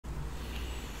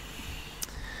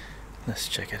Let's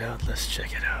check it out. Let's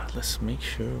check it out. Let's make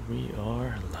sure we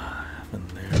are live. And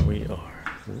there we are.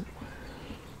 Ooh.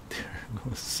 There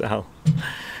goes Sal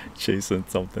chasing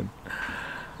something.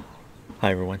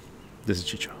 Hi everyone, this is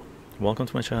Chycho. Welcome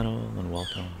to my channel and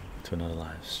welcome to another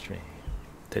live stream.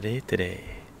 Today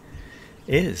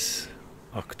is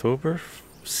October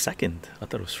 2nd. I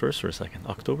thought it was first for a second.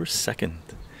 October 2nd,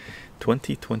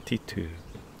 2022.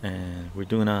 And we're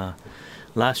doing a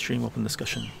live stream open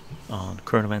discussion on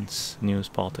current events, news,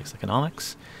 politics,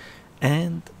 economics,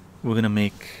 and we're gonna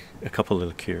make a couple of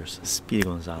liqueurs, Speedy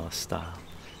Gonzalez style.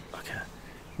 Okay,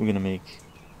 we're gonna make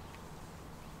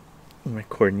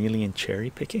Cornelian cherry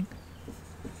picking.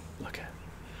 Okay,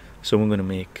 so we're gonna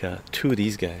make two of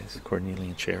these guys,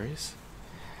 Cornelian cherries,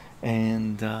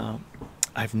 and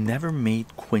I've never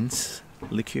made quince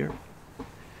liqueur,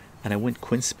 and I went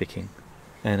quince picking,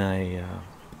 and I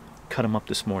cut them up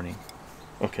this morning.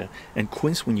 Okay, and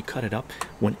quince, when you cut it up,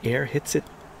 when air hits it,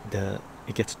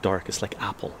 it gets dark. It's like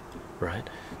apple, right?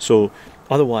 So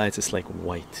otherwise it's like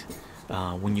white.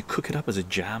 When you cook it up as a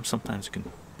jam, sometimes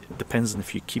it depends on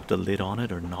if you keep the lid on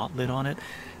it or not lid on it,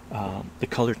 the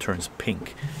color turns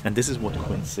pink. And this is what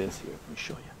quince is here. Let me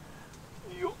show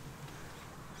you.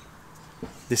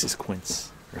 This is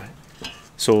quince, right?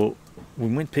 So we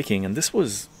went picking, and this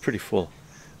was pretty full.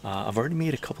 I've already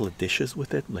made a couple of dishes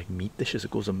with it, like meat dishes.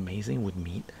 It goes amazing with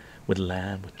meat, with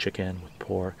lamb, with chicken, with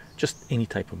pork, just any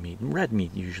type of meat. Red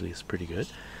meat usually is pretty good.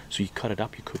 So you cut it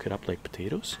up, you cook it up like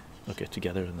potatoes, okay,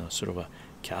 together in a sort of a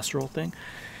casserole thing.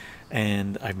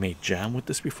 And I've made jam with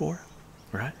this before,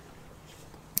 right?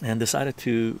 And decided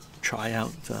to try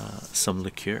out some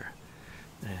liqueur,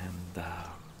 and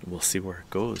we'll see where it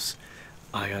goes.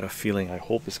 I got a feeling, I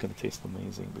hope it's going to taste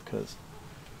amazing, because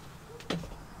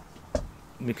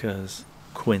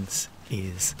quince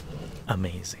is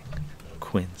amazing.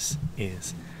 Quince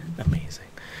is amazing.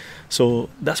 So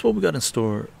that's what we got in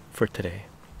store for today.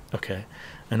 Okay,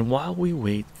 and while we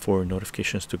wait for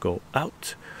notifications to go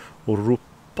out,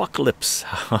 Rupocalypse,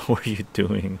 how are you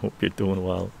doing? Hope you're doing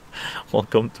well.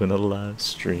 Welcome to another live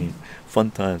stream.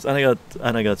 Fun times. And I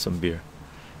got some beer,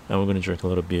 and we're gonna drink a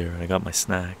little beer. I got my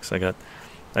snacks. I got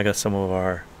some of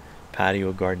our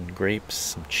patio garden grapes,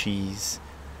 some cheese,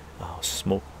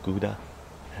 smoked gouda,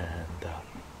 and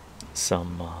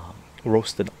some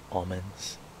roasted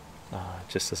almonds,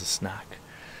 just as a snack.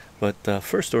 But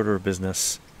first order of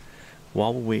business,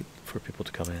 while we wait for people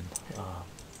to come in,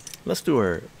 let's do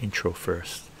our intro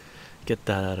first, get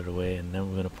that out of the way, and then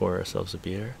we're gonna pour ourselves a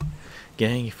beer.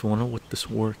 Gang, if you want to know what this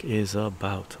work is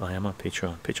about, I am on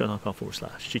Patreon,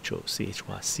 patreon.com/chycho,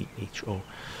 CHYCHO.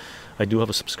 I do have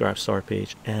a subscribe star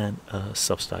page and a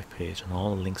Substack page, and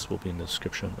all the links will be in the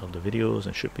description of the videos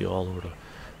and should be all over the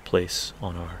place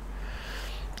on our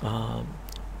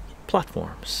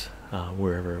platforms,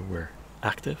 wherever we're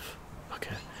active.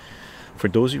 Okay, for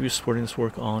those of you supporting this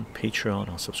work on Patreon,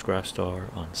 on Subscribe Star,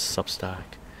 on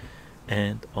Substack,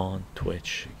 and on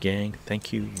Twitch, gang,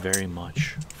 thank you very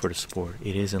much for the support.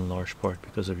 It is in large part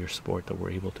because of your support that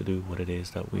we're able to do what it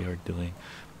is that we are doing,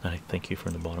 and I thank you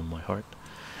from the bottom of my heart.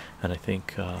 And I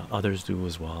think others do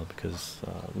as well, because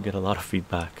we get a lot of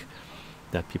feedback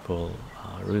that people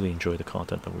really enjoy the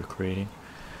content that we're creating,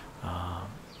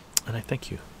 and I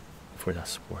thank you for that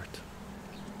support.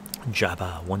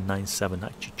 Jabba197,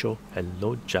 hi Chycho.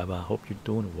 Hello Jabba, hope you're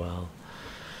doing well.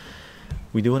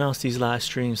 We do announce these live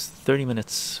streams 30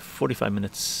 minutes, 45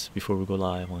 minutes before we go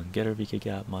live on Getter, VK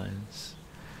Gap, Mines,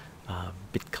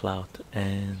 Bitclout,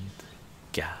 and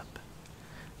Gab.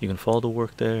 You can follow the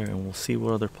work there, and we'll see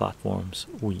what other platforms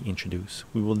we introduce.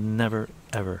 We will never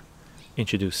ever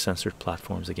introduce censored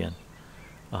platforms again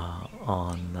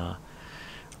on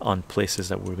places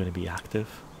that we're going to be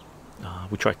active.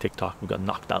 We tried TikTok, we got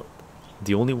knocked out.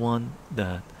 The only one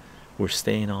that we're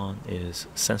staying on is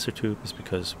CensorTube, is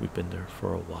because we've been there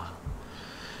for a while.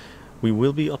 We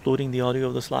will be uploading the audio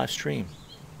of this live stream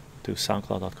to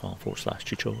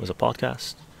soundcloud.com/chycho as a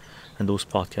podcast. And those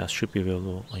podcasts should be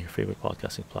available on your favorite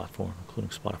podcasting platform, including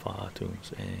Spotify,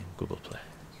 iTunes, and Google Play.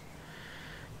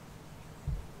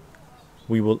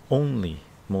 We will only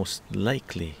most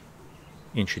likely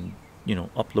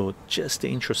upload just the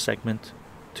intro segment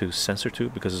to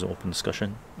CensorTube, because it's an open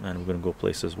discussion, and we're going to go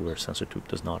places where CensorTube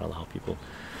does not allow people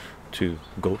to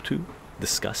go to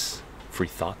discuss. Free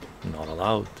thought not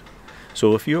allowed.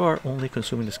 So if you are only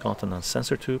consuming this content on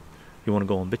CensorTube, you want to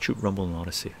go on BitChute, Rumble, and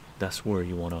Odyssey. That's where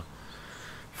you want to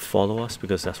follow us,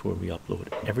 because that's where we upload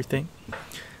everything.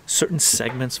 Certain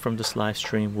segments from this live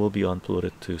stream will be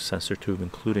uploaded to CensorTube,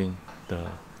 including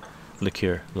the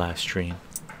liqueur live stream,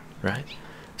 right?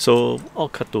 So I'll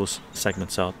cut those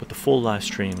segments out, but the full live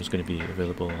stream is going to be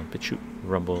available on BitChute,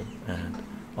 Rumble, and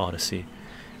Odyssey.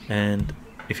 And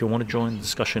if you want to join the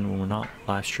discussion when we're not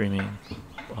live streaming,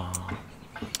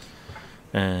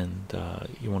 and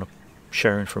you want to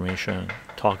share information,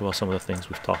 talk about some of the things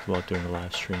we've talked about during the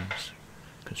live streams,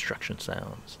 construction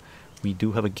sounds, we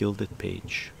do have a Gilded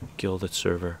page, Gilded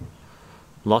server.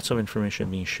 Lots of information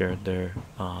being shared there.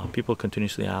 People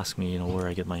continuously ask me, where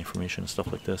I get my information and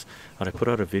stuff like this. But I put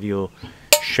out a video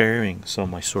sharing some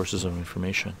of my sources of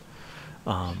information,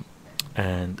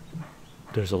 and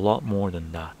there's a lot more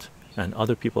than that. And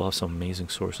other people have some amazing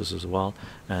sources as well.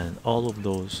 And all of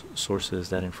those sources,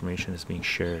 that information is being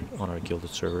shared on our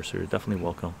Gilded server. So you're definitely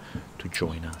welcome to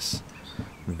join us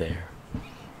there.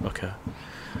 Okay.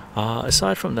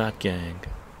 Aside from that, gang,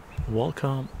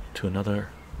 welcome to another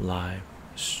live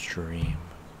stream.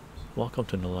 Welcome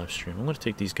to the live stream. I'm going to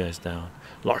take these guys down.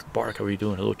 Lark Bark, how are you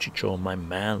doing? Hello, Chycho, my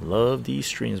man. Love these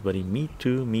streams, buddy. Me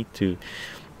too, me too.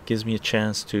 Gives me a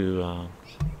chance to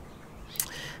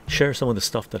share some of the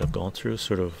stuff that I've gone through,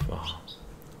 sort of,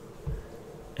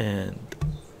 and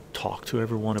talk to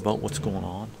everyone about what's going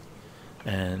on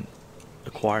and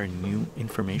acquire new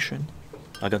information.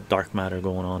 I got dark matter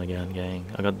going on again, gang.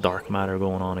 I got dark matter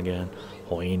going on again.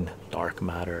 Hoin, dark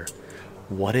matter.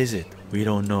 What is it? We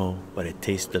don't know, but it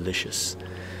tastes delicious.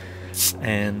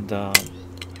 And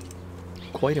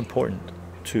quite important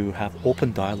to have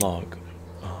open dialogue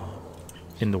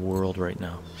in the world right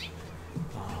now,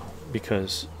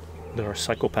 because there are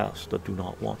psychopaths that do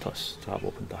not want us to have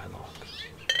open dialogue.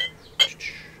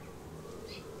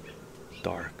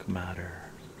 Dark matter.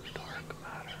 Dark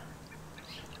matter.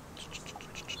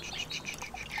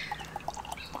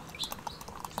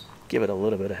 Give it a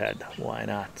little bit of head. Why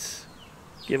not?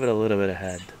 Give it a little bit of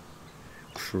head.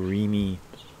 Creamy.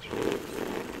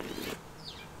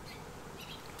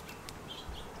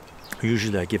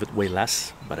 Usually I give it way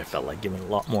less, but I felt like giving a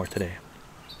lot more today.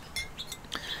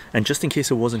 And just in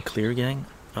case it wasn't clear, gang,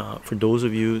 for those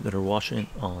of you that are watching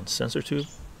on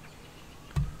CensorTube,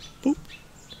 boop,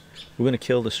 we're going to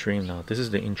kill the stream now. This is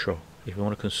the intro. If you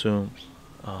want to consume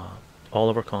all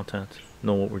of our content,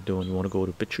 know what we're doing, you want to go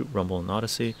to BitChute, Rumble, and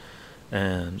Odyssey,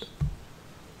 and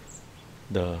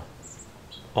the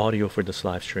audio for this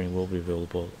live stream will be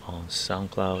available on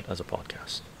SoundCloud as a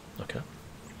podcast. Okay.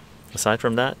 Aside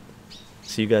from that,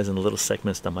 see you guys in the little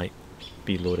segments that might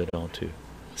be loaded onto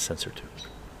CensorTube.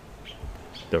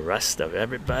 The rest of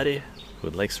everybody who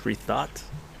likes free thought,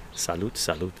 salute,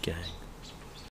 salute, gang.